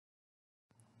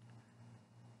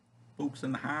Fuchs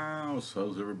in the house.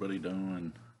 How's everybody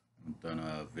doing? I've done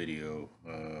a video,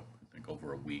 I think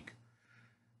over a week.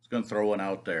 I was gonna throw one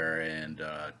out there and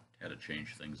had to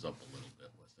change things up a little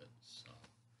bit with it.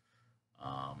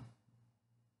 Um,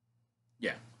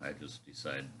 yeah, I just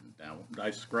decided now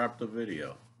I scrapped the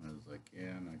video. I was like,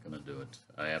 yeah, I'm not gonna do it.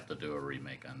 I have to do a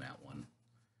remake on that one.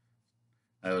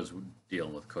 I was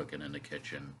dealing with cooking in the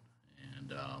kitchen,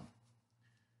 and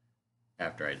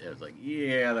after I was like,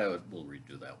 yeah, we'll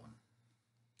redo that one.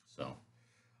 So,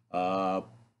 uh,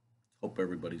 hope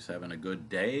everybody's having a good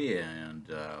day and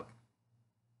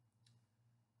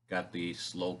got the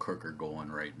slow cooker going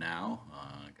right now.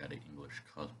 Got an English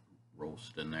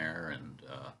roast in there, and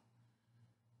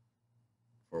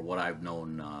for what I've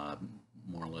known,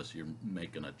 more or less, you're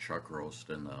making a chuck roast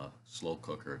in the slow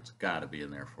cooker. It's got to be in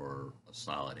there for a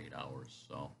solid 8 hours.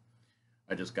 So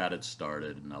I just got it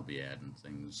started, and I'll be adding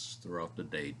things throughout the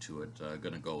day to it.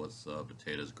 Gonna go with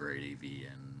potatoes, gravy,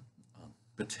 and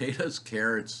potatoes,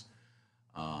 carrots,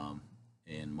 um,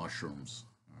 and mushrooms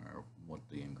are what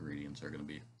the ingredients are going to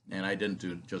be. And I didn't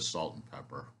do just salt and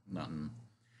pepper. Nothing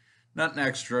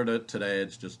extra today.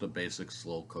 It's just a basic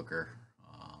slow cooker.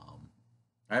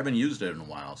 I haven't used it in a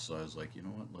while, so I was like, you know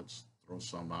what? Let's throw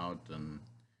some out. And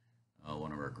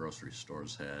one of our grocery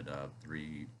stores had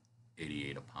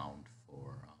 3.88 a pound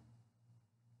for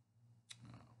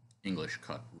English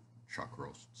cut chuck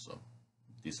roast. So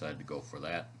decided to go for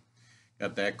that.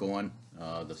 Got that going.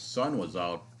 The sun was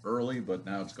out early, but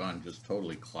now it's gone just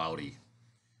totally cloudy.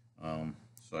 So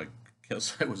I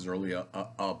guess I was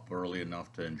up early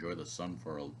enough to enjoy the sun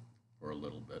for a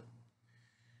little bit.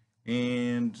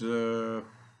 And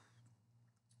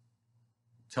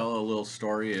tell a little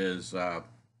story is I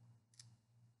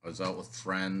was out with a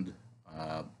friend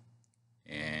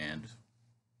and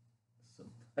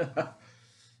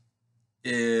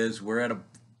is we're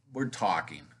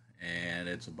talking and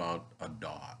it's about a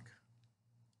dog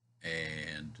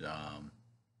and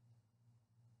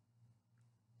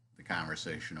the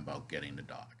conversation about getting the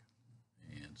dog.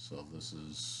 And so this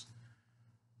is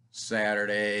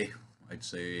Saturday, I'd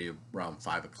say around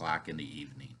 5 o'clock in the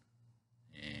evening.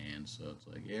 And so it's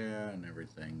like, yeah, and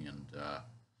everything. And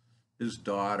his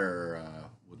daughter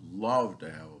would love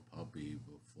to have a puppy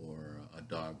before a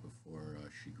dog before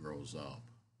she grows up.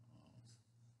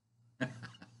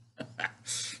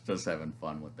 Just having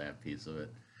fun with that piece of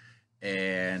it.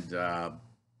 And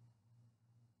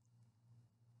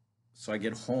so I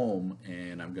get home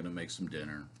and I'm gonna make some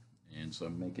dinner, and so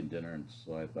I'm making dinner, and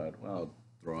so I thought, well, I'll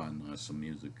throw on some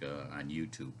music on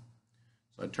YouTube.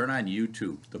 So I turn on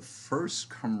YouTube. The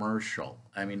first commercial,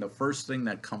 I mean, the first thing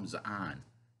that comes on,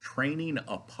 training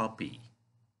a puppy,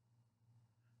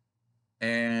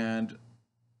 and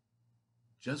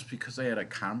just because I had a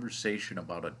conversation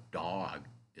about a dog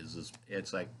is this?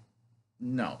 It's like,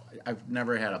 no, I've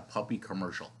never had a puppy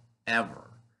commercial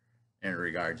ever in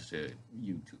regards to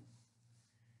YouTube.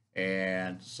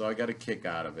 And so I got a kick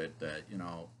out of it that,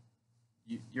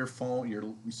 your phone, your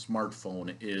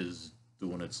smartphone is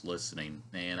doing its listening.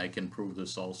 And I can prove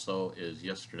this also is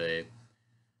yesterday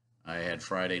I had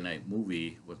Friday night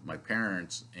movie with my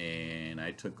parents and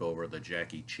I took over the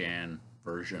Jackie Chan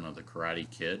version of the Karate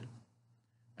Kid.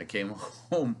 I came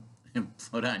home and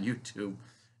put on YouTube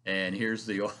and here's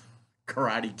the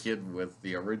Karate Kid with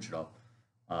the original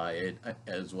it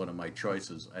as one of my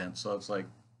choices. And so it's like,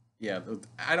 yeah,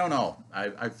 I don't know.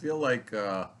 I feel like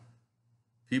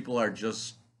people are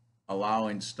just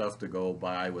allowing stuff to go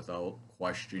by without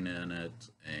questioning it,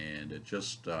 and it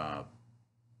just,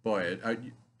 boy,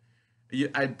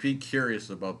 I'd be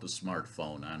curious about the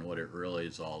smartphone on what it really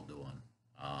is all doing,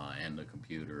 and the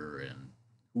computer and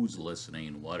who's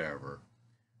listening, whatever.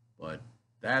 But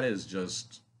that is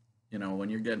just, when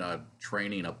you're getting a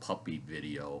training a puppy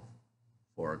video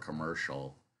for a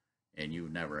commercial, and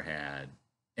you've never had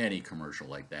any commercial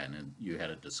like that, and you had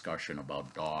a discussion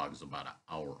about dogs about an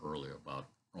hour earlier about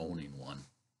owning one.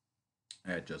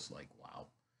 I just like, wow.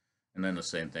 And then the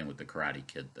same thing with the Karate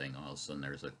Kid thing. All of a sudden,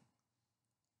 there's a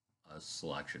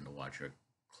selection to watch a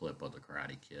clip of the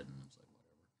Karate Kid, and it's like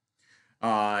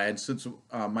whatever. And since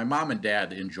my mom and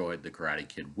dad enjoyed the Karate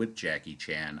Kid with Jackie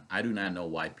Chan, I do not know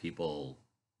why people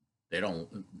they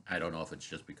don't. I don't know if it's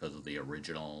just because of the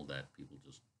original that people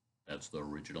just that's the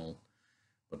original,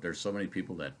 but there's so many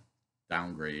people that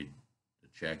downgrade the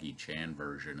Jackie Chan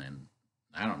version, and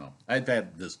I don't know. I've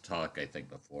had this talk I think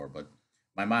before, but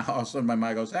my mom also my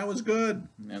mom goes that was good,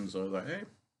 and so I was like, hey,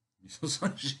 so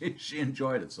she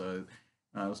enjoyed it. So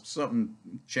something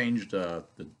changed the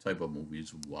type of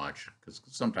movies we watch because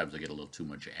sometimes I get a little too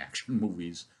much action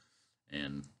movies,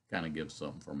 and kind of give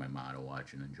something for my mom to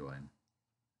watch and enjoy. And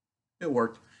it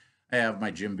worked. I have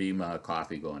my Jim Beam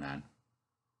coffee going on.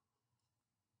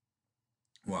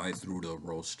 Well, I threw the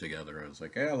roast together. I was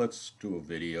like, yeah, let's do a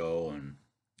video, and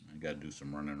I got to do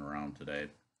some running around today.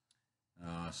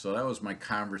 So that was my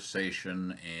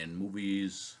conversation and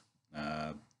movies.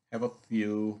 Uh, have a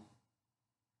few,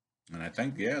 and I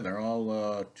think yeah, they're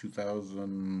all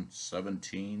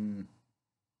 2017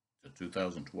 to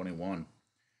 2021.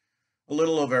 A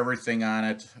little of everything on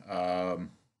it. I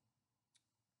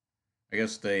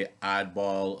guess the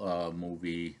oddball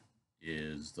movie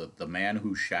is the man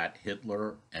who shot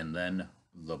Hitler and then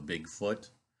the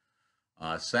Bigfoot.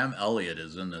 Sam Elliott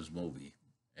is in this movie,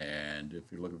 and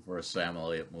if you're looking for a Sam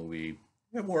Elliott movie,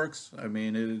 it works. I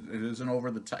mean, it isn't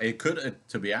over the top. It could,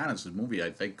 to be honest, the movie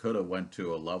I think could have went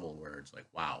to a level where it's like,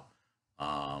 wow.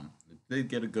 It did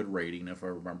get a good rating if I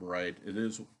remember right. It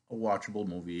is a watchable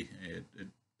movie.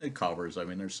 It covers. I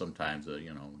mean, there's sometimes that it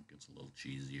gets a little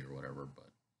cheesy or whatever,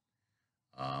 but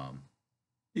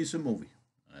decent movie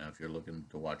if you're looking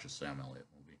to watch a Sam Elliott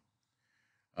movie.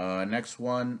 Next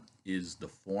one is The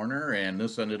Foreigner, and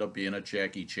this ended up being a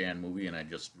Jackie Chan movie, and I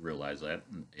just realized that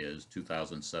is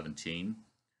 2017.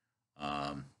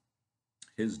 Um,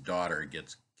 his daughter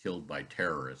gets killed by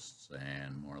terrorists,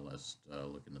 and more or less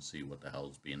looking to see what the hell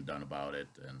is being done about it,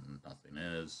 and nothing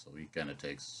is. So he kind of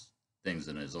takes things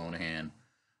in his own hand.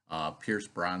 Pierce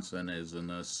Bronson is in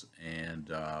this, and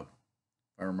if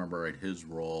I remember right, his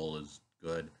role is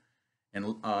good.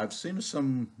 And I've seen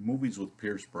some movies with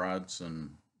Pierce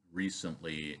Bronson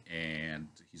recently, and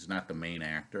he's not the main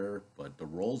actor, but the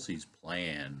roles he's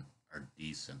playing are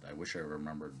decent. I wish I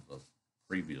remembered the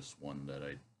previous one that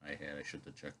I had. I should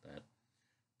have checked that.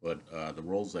 But the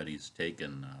roles that he's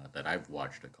taken, that I've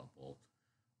watched a couple,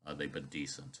 they've been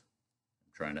decent.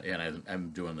 I'm trying to, and I'm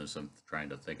doing this. I'm trying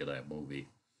to think of that movie,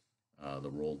 the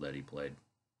role that he played.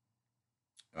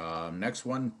 Next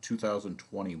one,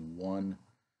 2021,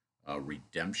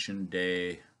 Redemption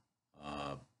Day.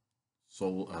 Uh,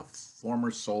 so a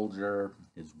former soldier,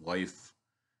 his wife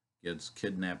gets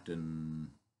kidnapped in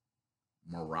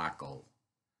Morocco.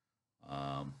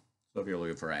 So if you're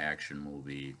looking for an action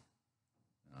movie,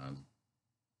 uh,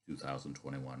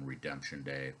 2021 Redemption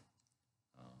Day,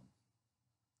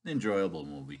 enjoyable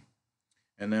movie.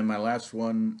 And then my last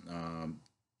one,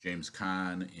 James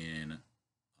Caan in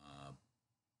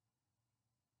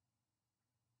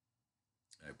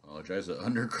I apologize.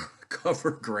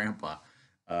 Undercover Grandpa,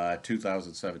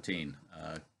 2017,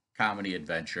 comedy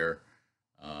adventure.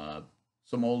 Uh,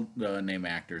 some old name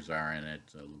actors are in it.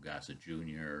 Lou Gossett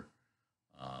Jr.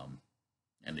 Um,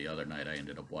 and the other night I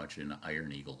ended up watching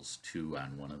Iron Eagles 2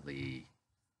 on one of the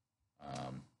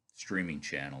streaming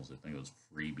channels. I think it was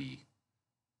Freebie.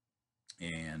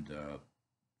 And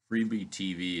Freebie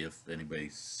TV, if anybody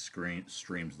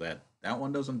streams that, that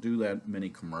one doesn't do that many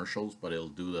commercials, but it'll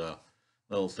do the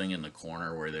little thing in the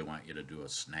corner where they want you to do a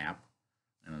snap,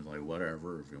 and it's like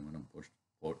whatever. If you want to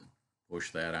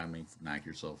push that on me, knock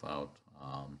yourself out.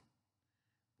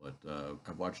 But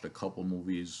I've watched a couple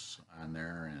movies on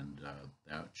there, and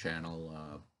that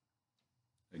channel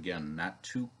again not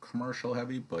too commercial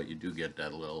heavy, but you do get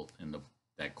that little in the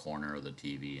that corner of the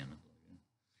TV, and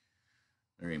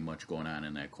there ain't much going on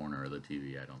in that corner of the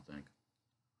TV, I don't think.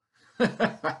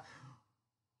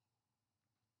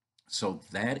 So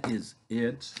that is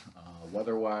it.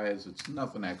 Weather-wise, it's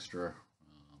nothing extra. I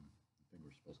think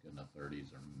we're supposed to get in the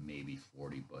 30s or maybe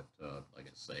 40, but like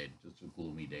I said, just a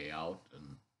gloomy day out,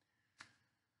 and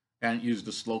I hadn't used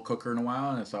a slow cooker in a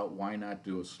while, and I thought, why not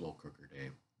do a slow cooker day?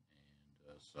 And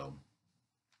so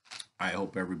I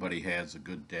hope everybody has a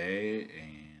good day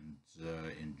and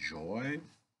enjoy.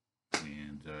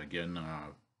 And again,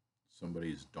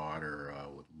 somebody's daughter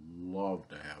would love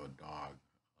to have a dog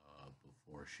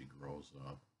before she grows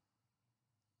up.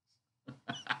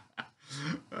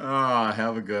 Oh,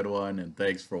 have a good one, and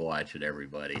thanks for watching,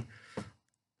 everybody.